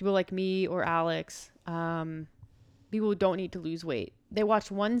 people like me or Alex, people who don't need to lose weight, they watch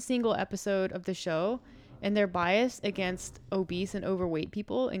one single episode of the show and their bias against obese and overweight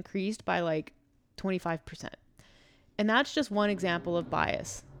people increased by like 25%. And that's just one example of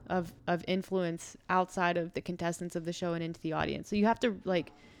bias, of influence outside of the contestants of the show and into the audience. So you have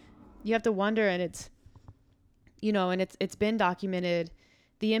to wonder, and it's, you know, and it's been documented,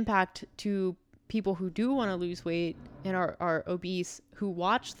 the impact to people who do want to lose weight and are obese, who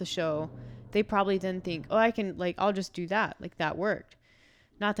watch the show. They probably didn't think, oh, I can, like, I'll just do that. Like, that worked.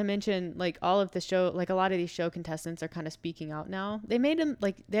 Not to mention, like, all of the show, like, a lot of these show contestants are kind of speaking out now. They made them,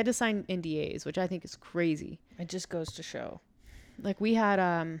 like, they had to sign NDAs, which I think is crazy. It just goes to show. Like, we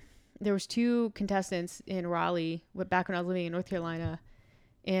had, there was 2 contestants in Raleigh, back when I was living in North Carolina,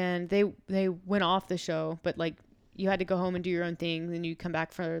 and they went off the show, but, like, you had to go home and do your own thing, then you come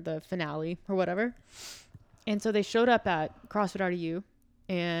back for the finale or whatever. And so they showed up at CrossFit RDU,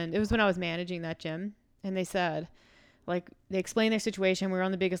 and it was when I was managing that gym, and they said, like, they explained their situation. We're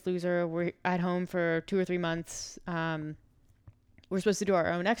on The Biggest Loser. We're at home for 2 or 3 months. We're supposed to do our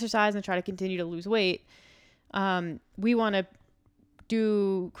own exercise and try to continue to lose weight. We want to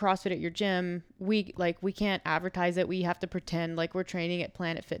do CrossFit at your gym. We can't advertise it. We have to pretend like we're training at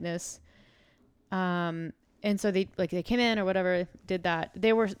Planet Fitness. And so they came in or whatever, did that.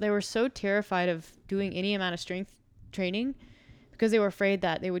 They were so terrified of doing any amount of strength training because they were afraid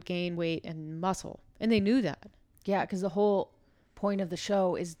that they would gain weight and muscle. And they knew that. Yeah, because the whole point of the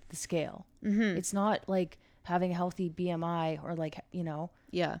show is the scale. It's not like having a healthy BMI or, like, you know,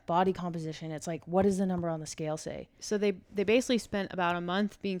 body composition. It's like, what does the number on the scale say? So they basically spent about a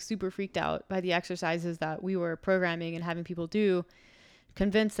month being super freaked out by the exercises that we were programming and having people do,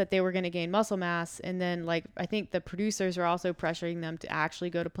 convinced that they were going to gain muscle mass. And then, like, I think the producers are also pressuring them to actually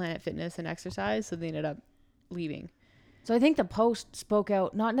go to Planet Fitness and exercise. So they ended up leaving. So I think the post spoke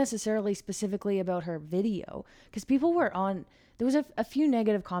out, not necessarily specifically about her video, because people were on, there was a few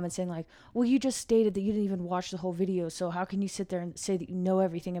negative comments saying, like, well, you just stated that you didn't even watch the whole video, so how can you sit there and say that you know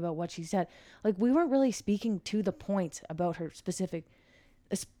everything about what she said? Like, we weren't really speaking to the points about her speaking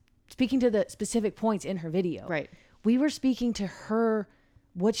to the specific points in her video. Right. We were speaking to her,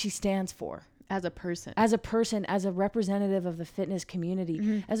 what she stands for. As a person, as a representative of the fitness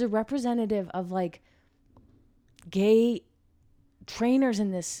community, as a representative of, like, gay trainers in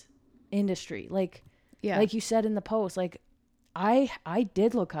this industry. Like, like you said in the post, like, I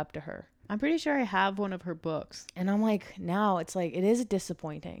did look up to her. I'm pretty sure I have one of her books. And I'm like, now it's like, it is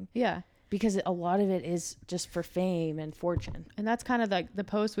disappointing. Yeah. because a lot of it is just for fame and fortune. And that's kind of like, the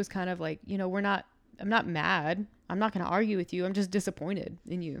post was kind of like, you know, I'm not mad. I'm not going to argue with you. I'm just disappointed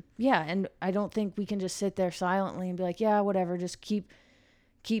in you. Yeah. And I don't think we can just sit there silently and be like, yeah, whatever. Just keep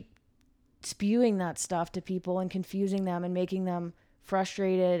spewing that stuff to people and confusing them and making them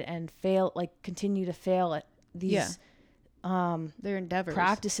frustrated and continue to fail at these their endeavors,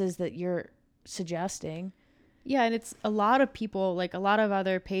 practices that you're suggesting. Yeah, and it's a lot of people, like a lot of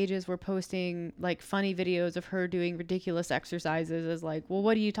other pages were posting like funny videos of her doing ridiculous exercises as like, well,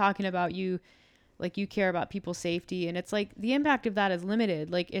 what are you talking about? You care about people's safety. And it's like the impact of that is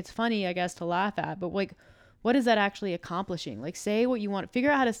limited. Like, it's funny, I guess, to laugh at, but like, what is that actually accomplishing? Like, say what you want, figure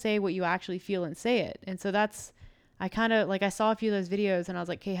out how to say what you actually feel and say it. And so that's, I kind of like, I saw a few of those videos and I was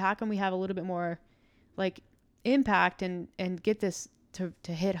like, hey, how can we have a little bit more like impact and get this to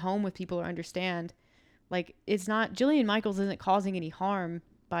hit home with people or understand? Like, it's not, Jillian Michaels isn't causing any harm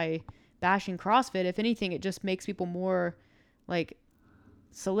by bashing CrossFit. If anything, it just makes people more like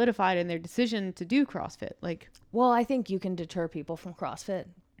solidified in their decision to do CrossFit. Like, well, I think you can deter people from CrossFit.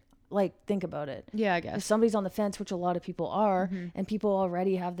 Like, think about it. Yeah, I guess. If somebody's on the fence, which a lot of people are, and people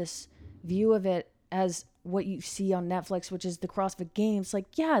already have this view of it as what you see on Netflix, which is the CrossFit Games, like,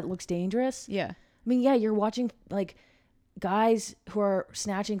 yeah, it looks dangerous. Yeah. I mean, yeah, you're watching like guys who are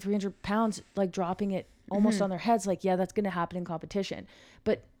snatching 300 pounds, like dropping it almost on their heads. Like, yeah, that's going to happen in competition.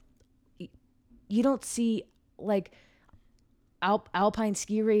 But you don't see like alpine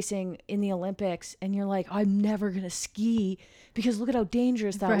ski racing in the Olympics and you're like, I'm never going to ski because look at how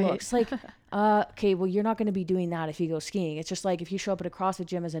dangerous that looks. Like, okay, well, you're not going to be doing that if you go skiing. It's just like if you show up at a CrossFit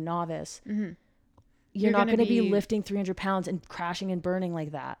gym as a novice, you're not going to be lifting 300 pounds and crashing and burning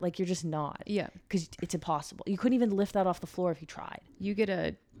like that. Like, you're just not. Yeah. Because it's impossible. You couldn't even lift that off the floor if you tried. You get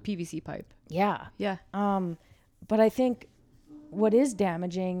a PVC pipe. Yeah. Yeah. But I think what is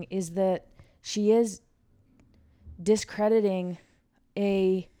damaging is that she is discrediting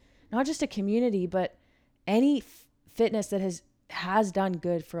not just a community, but any fitness that has done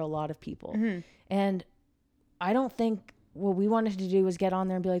good for a lot of people. And I don't think what we wanted to do was get on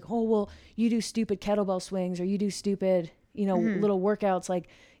there and be like, oh, well, you do stupid kettlebell swings or you do stupid, little workouts. Like,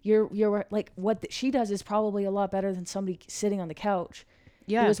 you're like, what she does is probably a lot better than somebody sitting on the couch.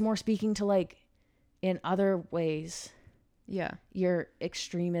 Yeah. It was more speaking to, like, in other ways, yeah, your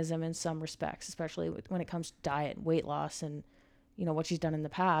extremism in some respects, especially when it comes to diet and weight loss and, what she's done in the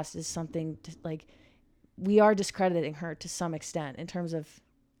past is something to, like, we are discrediting her to some extent in terms of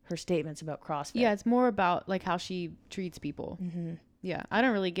her statements about CrossFit. Yeah, it's more about like how she treats people. Yeah, I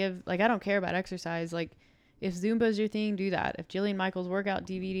don't really I don't care about exercise. Like, if Zumba's your thing, do that. If Jillian Michaels workout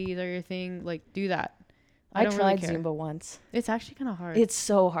DVDs are your thing, like, do that. I tried Zumba once. It's actually kind of hard. It's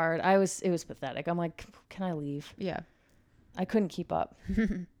so hard. It was pathetic. I'm like, can I leave? Yeah, I couldn't keep up.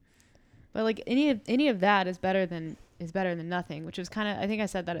 But like any of that is better than nothing, which was kind of, I think I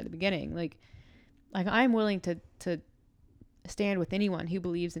said that at the beginning. Like I'm willing to stand with anyone who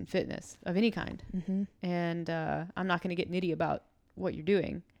believes in fitness of any kind. And I'm not going to get nitty about what you're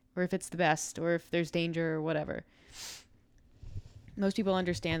doing or if it's the best or if there's danger or whatever. Most people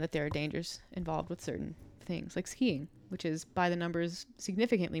understand that there are dangers involved with certain things like skiing, which is by the numbers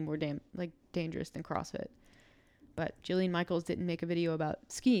significantly more dangerous than CrossFit. But Jillian Michaels didn't make a video about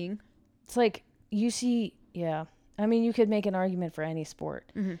skiing. It's like you see, yeah. I mean, you could make an argument for any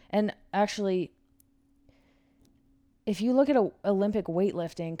sport. And actually, if you look at Olympic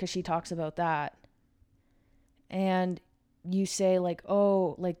weightlifting, because she talks about that, and you say like,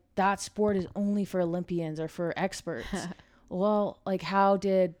 oh, like that sport is only for Olympians or for experts. Well, like, how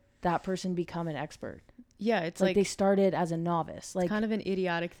did that person become an expert? Yeah, it's like they started as a novice. Like, kind of an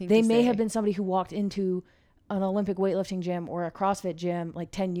idiotic thing. They may have been somebody who walked into an Olympic weightlifting gym or a CrossFit gym like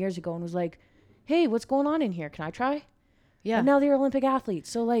 10 years ago and was like, hey, what's going on in here? Can I try? Yeah. And now they're Olympic athletes.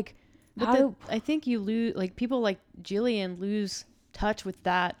 So like, I think you lose, like, people like Jillian lose touch with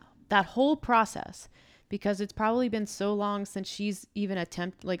that whole process because it's probably been so long since she's even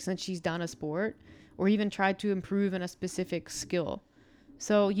since she's done a sport or even tried to improve in a specific skill.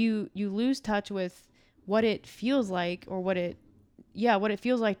 So you lose touch with what it feels like or what it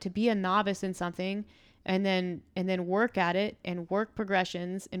feels like to be a novice in something and then work at it and work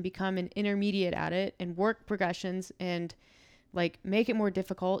progressions and become an intermediate at it and work progressions and like make it more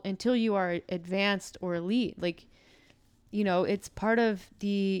difficult until you are advanced or elite. Like, it's part of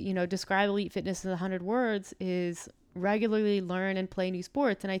the, describe elite fitness in 100 words is regularly learn and play new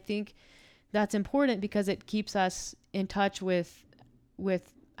sports. And I think that's important because it keeps us in touch with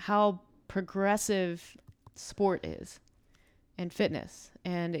how progressive sport is and fitness.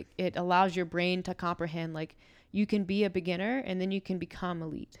 And it allows your brain to comprehend, like, you can be a beginner and then you can become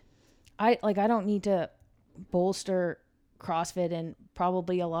elite. I don't need to bolster CrossFit and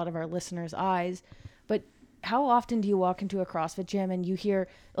probably a lot of our listeners' eyes, but how often do you walk into a CrossFit gym and you hear,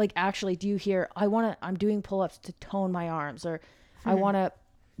 like, actually, do you hear, I'm doing pull-ups to tone my arms, or I want to,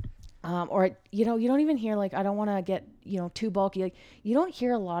 or, you know, you don't even hear, like, I don't want to get, you know, too bulky. Like, you don't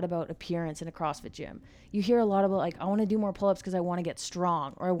hear a lot about appearance in a CrossFit gym. You hear a lot about, like, I want to do more pull-ups because I want to get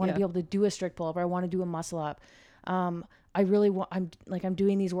strong, or I want to be able to do a strict pull-up, or I want to do a muscle up. I really want, I'm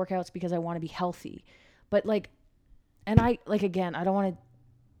doing these workouts because I want to be healthy. But, like, and I, like, again, I don't want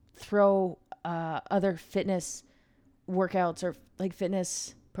to throw other fitness workouts or, like,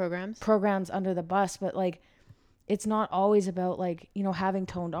 fitness programs under the bus, but, like, it's not always about, like, you know, having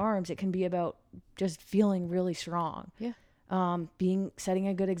toned arms. It can be about just feeling really strong. Yeah. Setting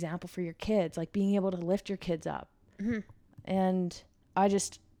a good example for your kids, like being able to lift your kids up. Mm-hmm. And I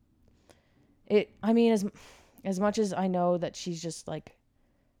mean, as much as I know that she's just, like,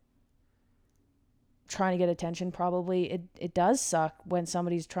 trying to get attention, probably it does suck when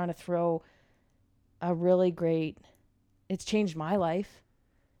somebody's trying to throw a really great, it's changed my life.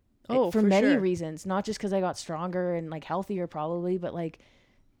 For many reasons, not just because I got stronger and, like, healthier probably, but, like,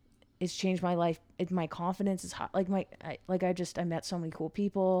 it's changed my life. My confidence is high. Like, I met so many cool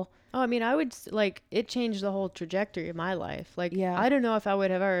people. Oh, I mean, I would, like, it changed the whole trajectory of my life. Like, I don't know if I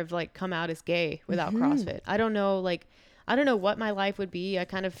would have ever, like, come out as gay without CrossFit. I don't know, like, I don't know what my life would be. I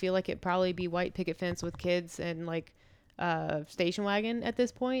kind of feel like it'd probably be white picket fence with kids and, like, station wagon at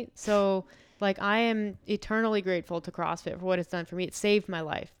this point. So, like, I am eternally grateful to CrossFit for what it's done for me. It saved my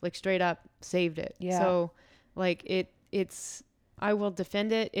life, like, straight up saved it. Yeah. So, like, it's, I will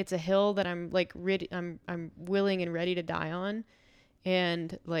defend it. It's a hill that I'm, like, I'm willing and ready to die on.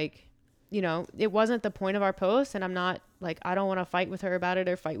 And, like, you know, it wasn't the point of our post, and I'm not, like, I don't want to fight with her about it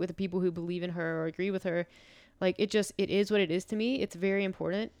or fight with the people who believe in her or agree with her. Like, it is what it is to me. It's very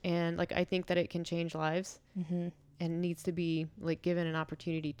important. And, like, I think that it can change lives and needs to be, like, given an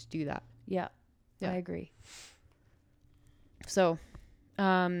opportunity to do that. Yeah, I agree. So,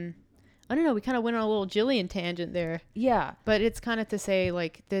 I don't know. We kind of went on a little Jillian tangent there. Yeah. But it's kind of to say,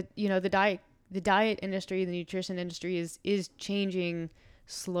 like, that, you know, the diet industry, the nutrition industry is changing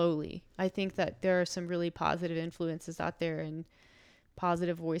slowly. I think that there are some really positive influences out there and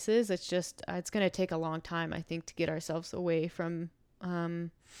positive voices. It's just, it's going to take a long time, I think, to get ourselves away from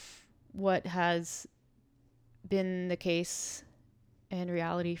what has been the case and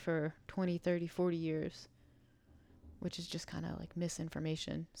reality for 20, 30, 40 years, which is just kind of like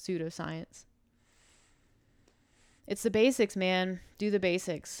misinformation, pseudoscience. It's the basics, man. Do the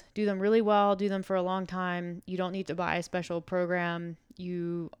basics. Do them really well. Do them for a long time. You don't need to buy a special program.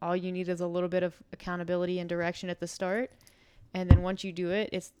 All you need is a little bit of accountability and direction at the start. And then once you do it,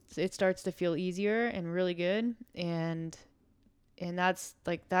 it starts to feel easier and really good. And that's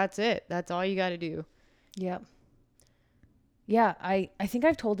it. That's all you got to do. Yep. Yeah, I think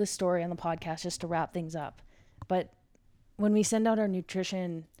I've told this story on the podcast just to wrap things up. But when we send out our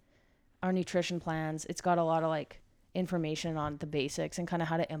nutrition plans, it's got a lot of, like, information on the basics and kind of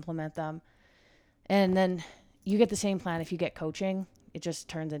how to implement them. And then you get the same plan if you get coaching. It just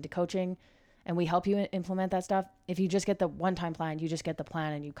turns into coaching, and we help you implement that stuff. If you just get the one-time plan, you just get the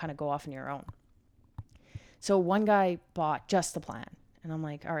plan and you kind of go off on your own. So one guy bought just the plan, and I'm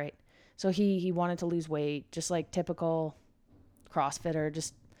like, all right. So he wanted to lose weight, just like typical CrossFitter,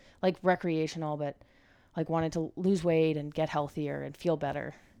 just like recreational, but like wanted to lose weight and get healthier and feel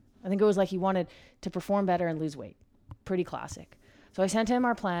better. I think it was like he wanted to perform better and lose weight. Pretty classic. So I sent him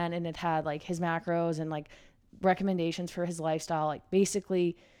our plan, and it had, like, his macros and, like, recommendations for his lifestyle. Like,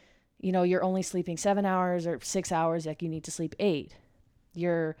 basically, you know, you're only sleeping 7 hours or 6 hours. Like, you need to sleep 8.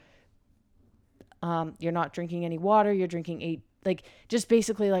 You're not drinking any water. You're drinking 8. Like, just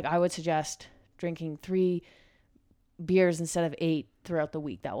basically, like, I would suggest drinking 3 beers instead of 8 throughout the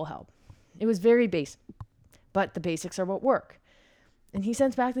week. That will help. It was very basic, but the basics are what work. And he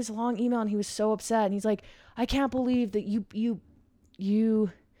sends back this long email, and he was so upset. And he's like, I can't believe that you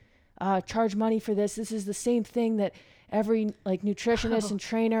charge money for this. This is the same thing that every, like, nutritionist and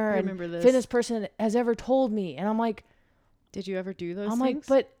trainer and fitness person has ever told me. And I'm like, did you ever do those things? I'm like,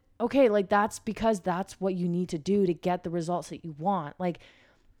 but okay, like, that's because that's what you need to do to get the results that you want. Like,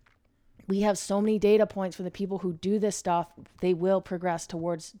 we have so many data points for the people who do this stuff. They will progress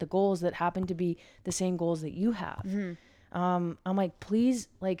towards the goals that happen to be the same goals that you have. Mm-hmm. I'm like, please,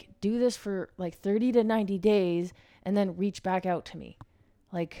 like, do this for like 30 to 90 days and then reach back out to me.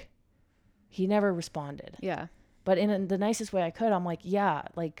 Like, he never responded. Yeah. But in the nicest way I could, I'm like, yeah,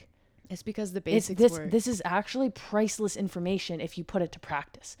 like, it's because the basics work. This is actually priceless information if you put it to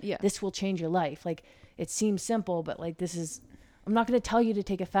practice. Yeah. This will change your life. Like, it seems simple, but, like, this is I'm not going to tell you to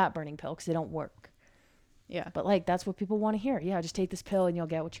take a fat burning pill because they don't work. Yeah. But like, that's what people want to hear. Yeah, just take this pill and you'll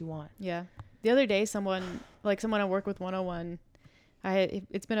get what you want. Yeah. The other day, someone I work with 101,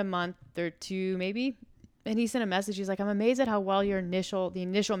 it's been a month or two maybe, and he sent a message. He's like, I'm amazed at how well the initial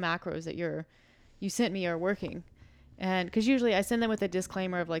macros that you sent me are working. And because usually I send them with a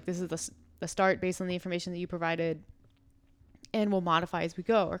disclaimer of like, this is the start based on the information that you provided, and we'll modify as we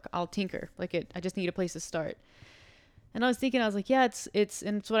go, or I'll tinker. I just need a place to start. And I was like, yeah, and it's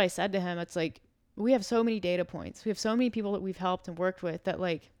what I said to him. It's like, we have so many data points. We have so many people that we've helped and worked with that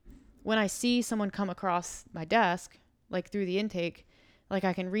like, when I see someone come across my desk, like through the intake, like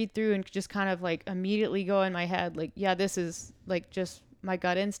I can read through and just kind of like immediately go in my head, like, yeah, this is like just my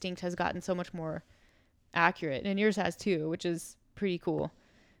gut instinct has gotten so much more accurate, and yours has too, which is pretty cool.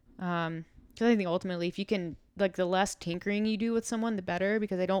 Because I think ultimately, if you can, like, the less tinkering you do with someone, the better,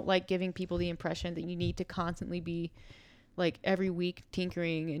 because I don't like giving people the impression that you need to constantly be like every week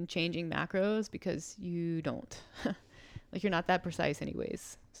tinkering and changing macros, because you don't. Like, you're not that precise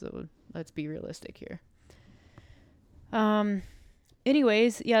anyways. So let's be realistic here.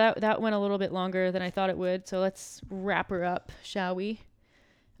 Anyways, yeah, that went a little bit longer than I thought it would. So let's wrap her up, shall we?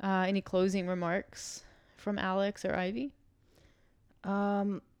 Any closing remarks from Alex or Ivy?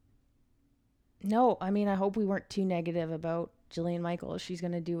 No, I mean, I hope we weren't too negative about Jillian Michaels. She's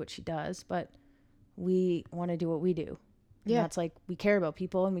going to do what she does, but we want to do what we do. And that's like, we care about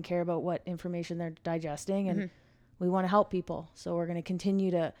people and we care about what information they're digesting, and we want to help people. So we're going to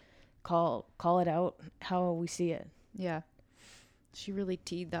continue to call it out how we see it. Yeah. She really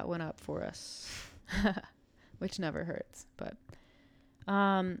teed that one up for us, which never hurts. But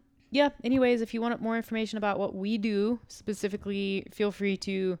yeah, anyways, if you want more information about what we do specifically, feel free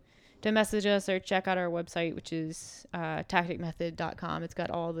to message us or check out our website, which is tacticmethod.com. It's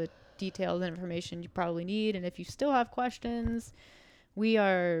got all the details and information you probably need. And if you still have questions, we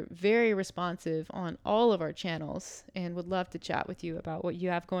are very responsive on all of our channels and would love to chat with you about what you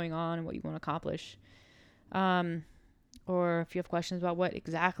have going on and what you want to accomplish. Or if you have questions about what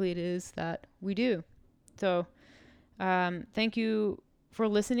exactly it is that we do. So thank you for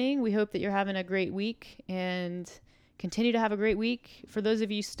listening. We hope that you're having a great week and continue to have a great week. For those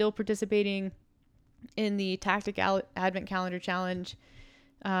of you still participating in the Tactic Advent Calendar Challenge,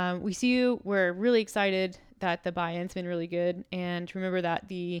 we see you. We're really excited that the buy-in's been really good. And remember that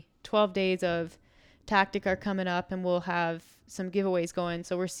the 12 days of Tactic are coming up, and we'll have some giveaways going.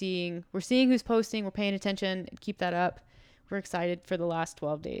 So we're seeing who's posting. We're paying attention. Keep that up. We're excited for the last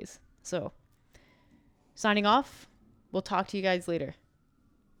 12 days. So signing off. We'll talk to you guys later.